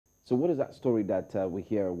So what is that story that we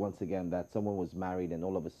hear once again, that someone was married and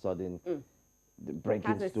all of a sudden, the breaking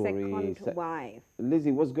Has a story? second wife.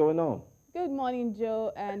 Lizzie, what's going on? Good morning,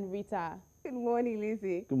 Joe and Rita. Good morning,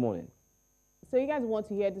 Lizzie. Good morning. So you guys want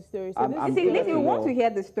to hear the story. So I'm See, Lizzie, we want to hear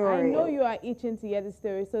the story. I know you are itching to hear the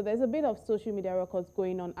story. So there's a bit of social media records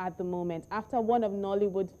going on at the moment after one of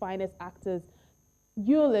Nollywood's finest actors,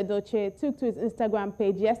 Yul Edochie, took to his Instagram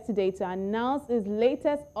page yesterday to announce his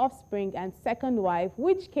latest offspring and second wife,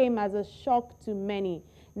 which came as a shock to many.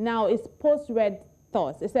 Now, his post read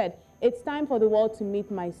thus. It said, "It's time for the world to meet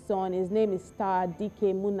my son. His name is Star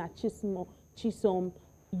DK Muna Chisom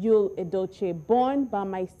Yul Edochie, born by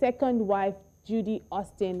my second wife, Judy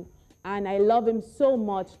Austin, and I love him so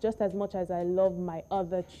much, just as much as I love my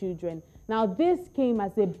other children." Now, this came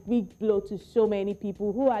as a big blow to so many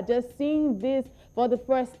people who are just seeing this for the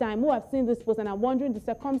first time, who have seen this post and are wondering the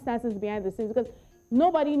circumstances behind the scenes, because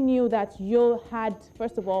nobody knew that Yul had,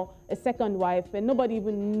 first of all, a second wife, and nobody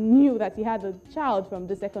even knew that he had a child from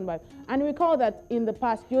the second wife. And recall that in the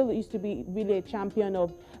past, Yul used to be really a champion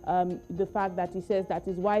of the fact that he says that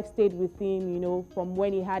his wife stayed with him, you know, from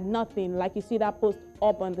when he had nothing. Like you see that post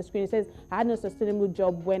up on the screen, it says, "I had no sustainable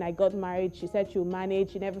job when I got married. She said she'll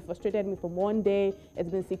manage. She never frustrated me from one day. It's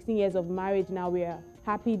been 16 years of marriage. Now we are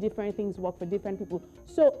happy. Different things work for different people."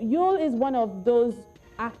 So Yul is one of those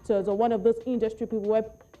actors or one of those industry people where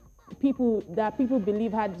people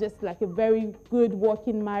believe had just like a very good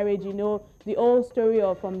working marriage, you know, the old story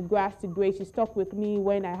of from grass to grace. She stuck with me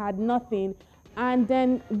when I had nothing. And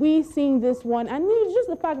then we seeing this one, and it's just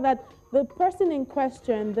the fact that the person in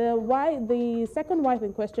question, the second wife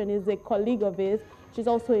in question, is a colleague of his. She's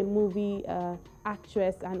also a movie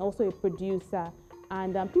actress and also a producer.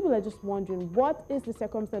 And people are just wondering, what is the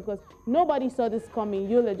circumstance? Because nobody saw this coming,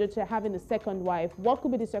 Yul Edochie having a second wife. What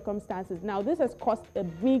could be the circumstances? Now, this has caused a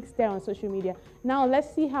big stir on social media. Now, let's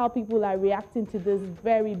see how people are reacting to this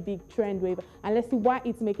very big trend wave. And let's see why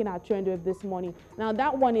it's making our trend wave this morning. Now,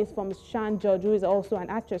 that one is from Shan George, who is also an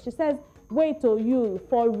actress. She says, "Wait, oh, Yul,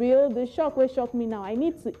 for real? The shock will shock me now. I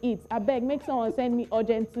need to eat. I beg, make someone send me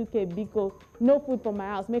urgent 2K because no food from my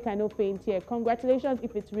house. Make I no faint here. Congratulations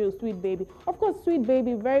if it's real, sweet baby." Of course, sweet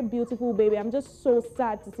baby, very beautiful baby. I'm just so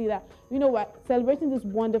sad to see that. You know what? Celebrating this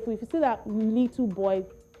wonderful. If you see that little boy,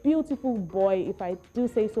 beautiful boy, if I do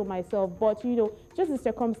say so myself, but you know, just the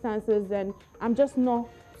circumstances, and I'm just not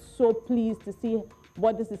so pleased to see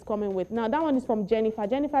what this is coming with. Now, that one is from Jennifer.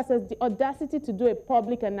 Jennifer says, "The audacity to do a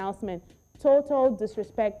public announcement. Total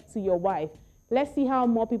disrespect to your wife." Let's see how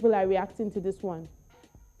more people are reacting to this one.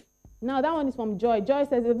 Now, that one is from Joy. Joy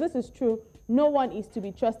says, "If this is true, no one is to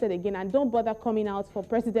be trusted again, and don't bother coming out for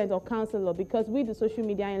president or councillor, because we, the social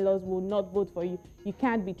media in-laws, will not vote for you. You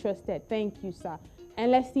can't be trusted. Thank you, sir."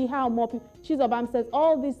 And let's see how more people. Chizobam says,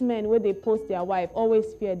 "All these men, where they post their wife,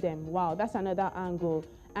 always fear them." Wow, that's another angle.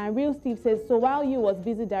 And Real Steve says, "So while you was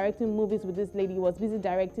busy directing movies with this lady, was busy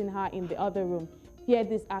directing her in the other room. Fear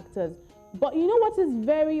these actors." But you know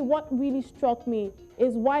what really struck me?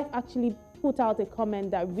 His wife actually put out a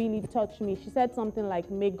comment that really touched me. She said something like,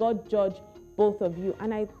 "May God judge both of you."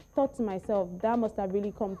 And I thought to myself, that must have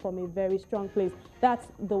really come from a very strong place. That's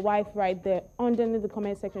the wife right there. Underneath the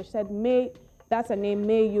comment section, she said, that's her name,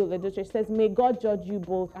 May Yul Edochie. She says, "May God judge you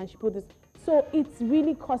both." And she put this. So it's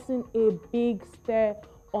really causing a big stir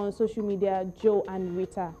on social media, Joe and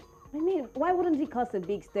Rita. I mean, why wouldn't he cause a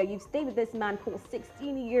big stir? You've stayed with this man for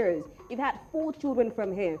 16 years. You've had 4 children for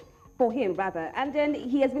him, and then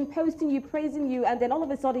he has been posting you, praising you, and then all of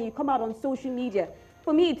a sudden you come out on social media.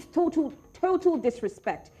 For me, it's total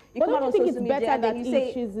disrespect. But don't you think it's better that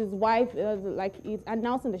she's his wife, like he's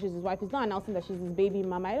announcing that she's his wife? He's not announcing that she's his baby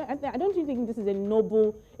mama. I don't think this is a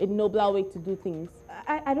nobler way to do things.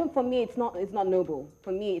 I don't. For me, it's not noble.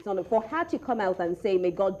 For me, it's not. For her to come out and say, "May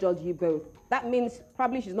God judge you both," that means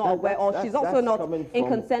probably she's not aware, or she's also not in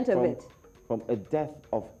consent of it. From a death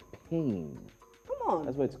of pain. Come on.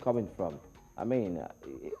 That's where it's coming from. I mean,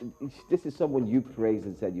 this is someone you praised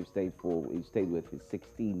and said you stayed with for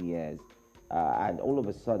 16 years. And all of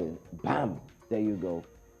a sudden, bam, there you go.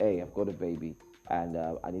 Hey, I've got a baby, and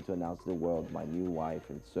I need to announce to the world my new wife,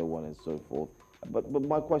 and so on and so forth. But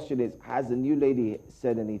my question is, has the new lady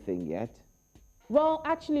said anything yet? Well,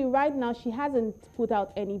 actually, right now, she hasn't put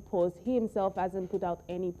out any post. He himself hasn't put out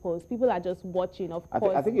any post. People are just watching, of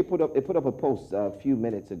course. I think he put up a post a few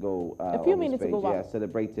minutes ago. A few minutes ago, wow. Yeah,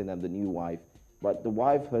 celebrating the new wife. But the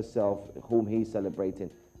wife herself, whom he's celebrating,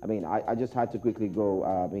 I mean, I just had to quickly go,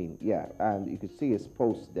 and you could see his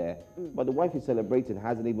post there. But the wife he's celebrating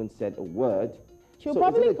hasn't even said a word She'll So is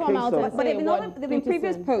probably it a come case out of- and But say there've been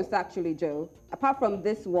previous criticism. posts actually, Joe. Apart from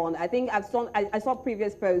this one, I think I saw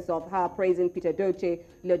previous posts of her praising Peter Edochie,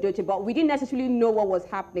 Yul Edochie, but we didn't necessarily know what was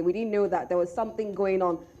happening. We didn't know that there was something going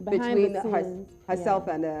on Behind between the scenes, herself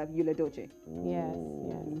and Yul Edochie. Yes,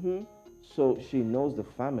 yes. So she knows the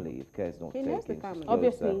family, if care is not She taken. knows the family.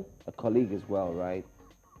 Obviously. A colleague as well, right?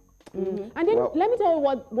 And then Well- let me tell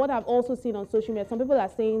you what I've also seen on social media. Some people are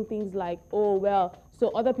saying things like, "Oh well, so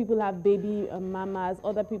other people have baby mamas,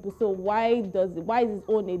 other people. So why is his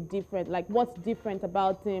own a different? Like, what's different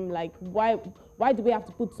about him? Like, why do we have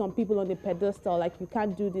to put some people on a pedestal? Like, you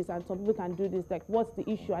can't do this and some people can do this. Like, what's the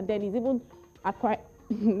issue?" And then he's even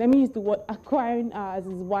let me use the word acquiring her as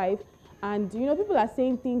his wife. And you know, people are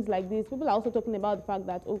saying things like this. People are also talking about the fact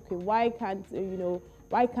that, okay, why can't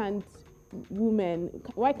women,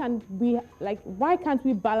 why can't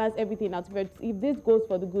we balance everything out? If this goes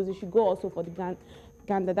for the goose, it should go also for the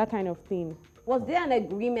gander, that kind of thing. Was there an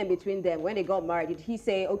agreement between them when they got married? Did he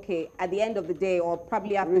say, okay, at the end of the day, or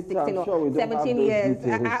probably after Rita, 16 I'm sure we or don't have 17 those years?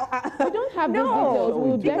 details. We don't have those No, details.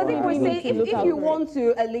 We'll because Because people people definitely say need to look if out you for it. want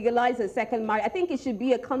to legalize a second marriage, I think it should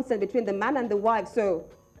be a consent between the man and the wife. So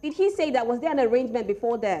did he say that? Was there an arrangement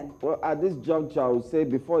before then? Well, at this juncture, I would say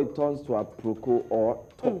before it turns to a proco or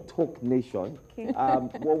talk nation, Okay.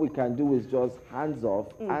 what we can do is just hands off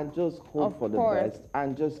and just hope Of for the course. best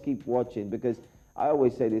and just keep watching, because I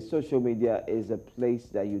always say this, social media is a place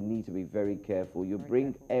that you need to be very careful. You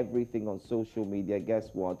bring everything on social media, guess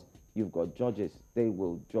what? You've got judges. They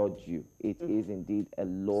will judge you. It is indeed a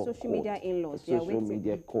law Social court. media in-laws, A they are social waiting.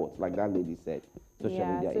 media court, like that lady said. Social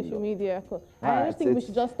media social in-law. media. Cool. Right, I just think we it's-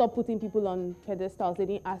 should just stop putting people on pedestals. They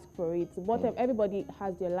didn't ask for it. Whatever, everybody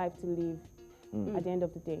has their life to live at the end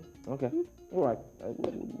of the day. Okay. All right.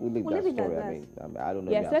 We'll leave We'll that leave it at story. that. I don't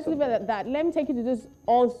know. Yes, let's leave it at that. Let me take you to this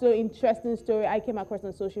also interesting story I came across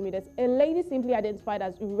on social media. A lady simply identified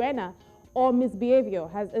as Irena or misbehavior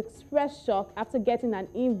has expressed shock after getting an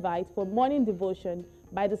invite for morning devotion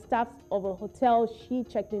by the staff of a hotel she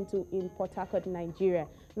checked into in Port Harcourt, Nigeria.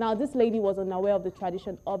 Now, this lady was unaware of the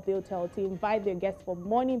tradition of the hotel to invite their guests for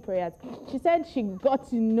morning prayers. She said she got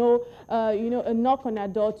to know, a knock on her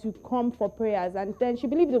door to come for prayers, and then she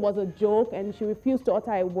believed it was a joke, and she refused to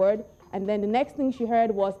utter a word. And then the next thing she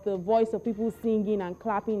heard was the voice of people singing and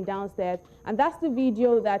clapping downstairs, and that's the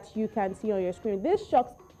video that you can see on your screen.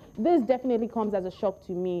 This definitely comes as a shock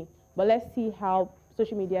to me, but let's see how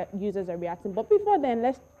social media users are reacting. But before then,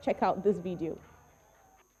 let's check out this video.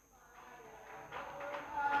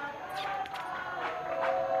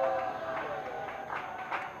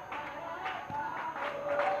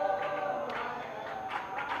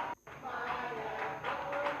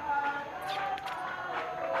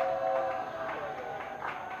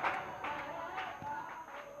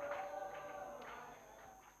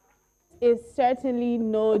 Is certainly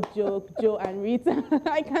no joke, Joe and Rita.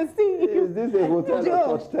 I can see you. Is this a hotel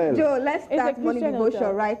or hostel? Joe, let's It's a start morning Christian devotion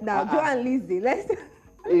hotel. right now. Joe and Lizzie, let's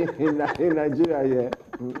in Nigeria,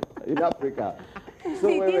 yeah. In Africa. So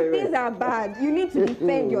see. wait. Things are bad. You need to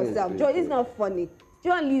defend Wait, yourself. wait, Joe, wait. it's not funny.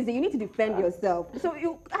 Joe and Lizzie, you need to defend yourself. So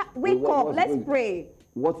you wake up. what's Let's going- pray.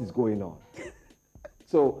 What is going on?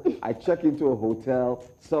 So I check into a hotel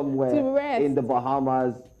To somewhere rest. in the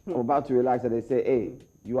Bahamas. I'm about to relax, and they say, "Hey,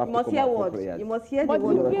 you have You to must come hear out for what? prayers." You must hear the But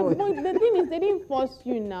word of God. the thing is, they didn't force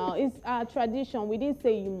you now. It's our tradition. We didn't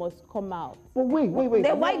say you must come out. But wait.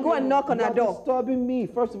 Then why go and knock on You're her door? disturbing me.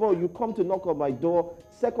 First of all, you come to knock on my door.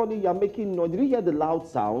 Secondly, you're making noise. Did you hear the loud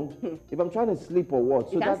sound? If I'm trying to sleep or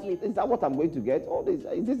what? You can't sleep. Is that what I'm going to get?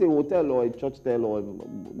 Is this a hotel or a church hotel or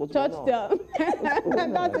what's going on? Touchdown.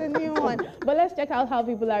 That's a new one. But let's check out how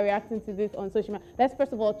people are reacting to this on social media. Let's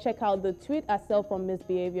first of all check out the tweet herself from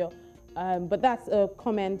misbehavior. But that's a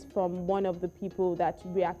comment from one of the people that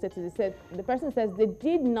reacted to this. The person says they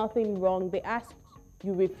did nothing wrong. They asked,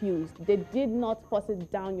 you refused. They did not force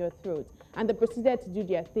it down your throat, and they proceeded to do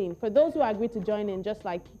their thing. For those who agreed to join in, just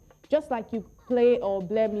like you play or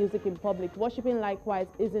blare music in public, worshiping likewise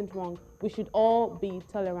isn't wrong. We should all be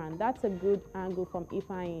tolerant. That's a good angle from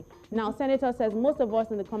Ifeanyi. Now, Senator says most of us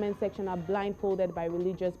in the comment section are blindfolded by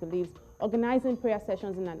religious beliefs. Organizing prayer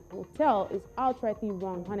sessions in an hotel is outrightly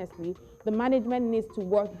wrong, honestly. The management needs to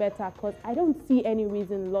work better, because I don't see any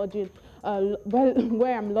reason lodging,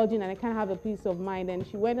 where I'm lodging and I can't have a peace of mind. And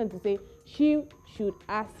she went on to say she should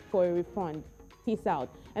ask for a refund. Peace out.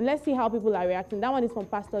 And let's see how people are reacting. That one is from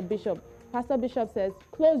Pastor Bishop. Pastor Bishop says,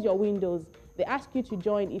 close your windows. They ask you to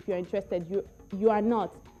join if you're interested. You are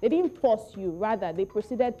not. They didn't force you. Rather, they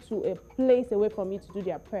proceeded to a place away from you to do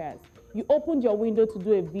their prayers. You opened your window to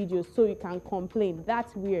do a video so you can complain.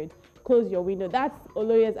 That's weird. Close your window. That's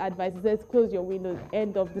Oloye's advice. He says close your window.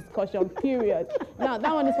 End of discussion, period. Now,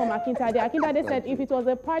 that one is from Akintade. Akintade said if it was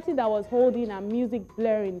a party that was holding and music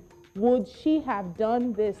blaring, would she have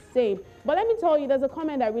done the same? But let me tell you, there's a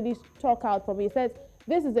comment that really struck out for me. It says,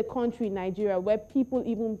 this is a country, Nigeria, where people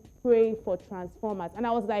even pray for transformers. And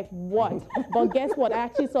I was like, what? But guess what? I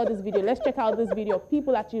actually saw this video. Let's check out this video of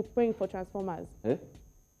people actually praying for transformers. Eh?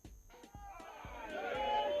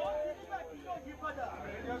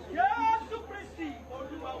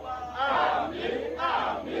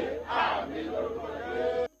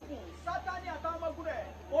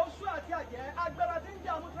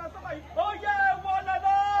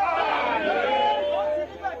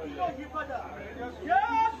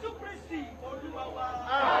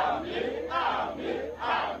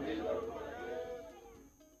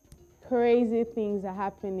 Crazy things are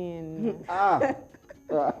happening.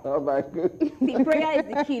 Oh my goodness. See, prayer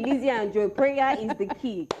is the key. Lizzie and Joy, prayer is the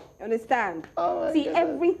key. You understand? Oh See, goodness.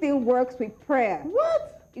 everything works with prayer.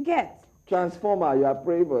 What? You get? Transformer, you are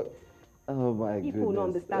praying for. Oh my goodness. People don't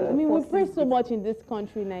understand. I mean, we pray so much in this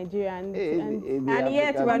country, Nigeria, and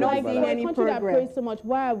yet we're not like, seeing for a any country that progress. prays so much,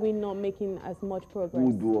 why are we not making as much progress?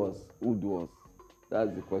 Who do us? Who do us?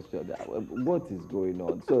 That's the question. What is going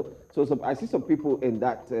on? So I see some people in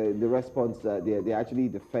that the response. They're actually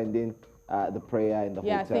defending the prayer in the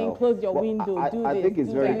hotel. Yeah, saying close your window. I think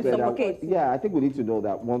it's very clear. Yeah, I think we need to know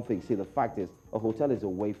that one thing. See, the fact is, a hotel is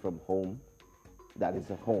away from home. That is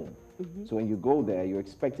a home. So when you go there, you're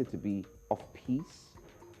expected to be of peace,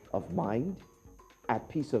 of mind, at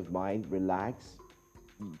peace of mind, relax,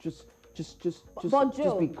 just But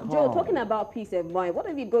be calm. Joe, talking about peace of mind, what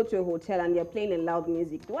if you go to a hotel and they're playing in loud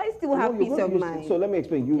music? Do I still have peace of mind? So let me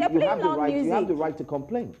explain. You have the right. Music. You have the right to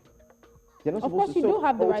complain. You're not Of supposed course, to. you do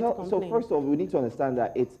have the right to complain. So first of all, we need to understand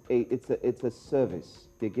that it's a service.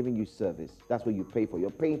 They're giving you service. That's what you pay for. You're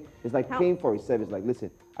paying. It's like paying for a service. Like, listen,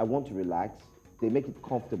 I want to relax. They make it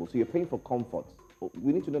comfortable. So you're paying for comfort.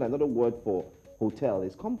 We need to know that another word for hotel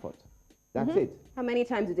is comfort. That's it. How many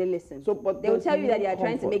times do they listen? So, but they will there's tell you that no they are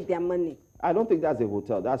trying to comfort. make their money. I don't think that's a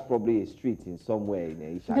hotel. That's probably a street in somewhere in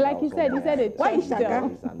Ishaga. Like you said, you said it. Why church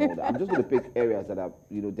Ishaga? there. I'm just going to pick areas that are,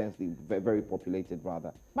 densely very populated,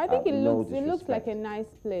 rather. But I think it No looks like disrespect. a nice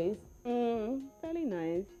place. Very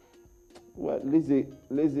nice. Well, Lizzie,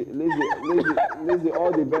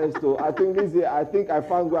 all the best. So I think, Lizzie, I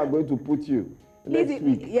found where I'm going to put you. Lizzie,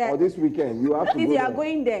 Next week or this weekend, you have to Lizzie, go you are there.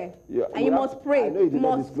 going there, Yeah, and you must pray. I know you did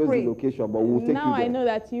not disclose the location, but we'll take you Now there. I know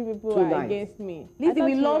that you people Two are nights. against me. Lizzie, I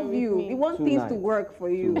we thought love were with you. me. We want Two things nights. to work for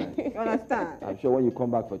you. nights. You understand? I'm sure when you come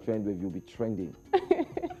back for Trendwave, you'll be trending.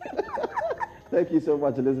 Thank you so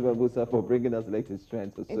much, Elizabeth Musa, for bringing us latest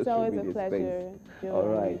trends to It's social always media a pleasure. space. Joe All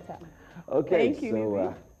and right. Rita. Okay, Thank you,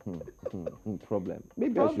 so problem.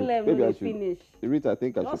 Maybe Problem I should. Maybe I will should. finish. Rita, I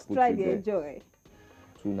think I Just should put try you to there. enjoy.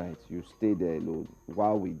 2 nights. You stay there alone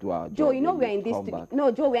while we do our job. Joe, you know then we're in this. come back.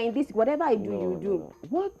 No, Joe, we're in this. Whatever I do, No, you no, do. no.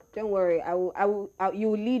 What? Don't worry. You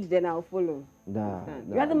will lead, then I'll follow. Nah,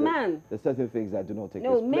 You are the man. There's certain things I do not take.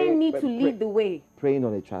 No, place. men need to lead the way. Praying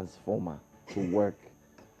on a transformer to work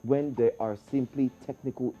when there are simply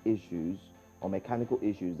technical issues or mechanical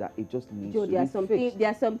issues that it just needs Joe, to there be are fixed. there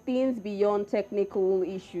are some things beyond technical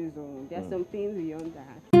issues. Oh. There are some things beyond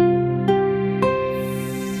that.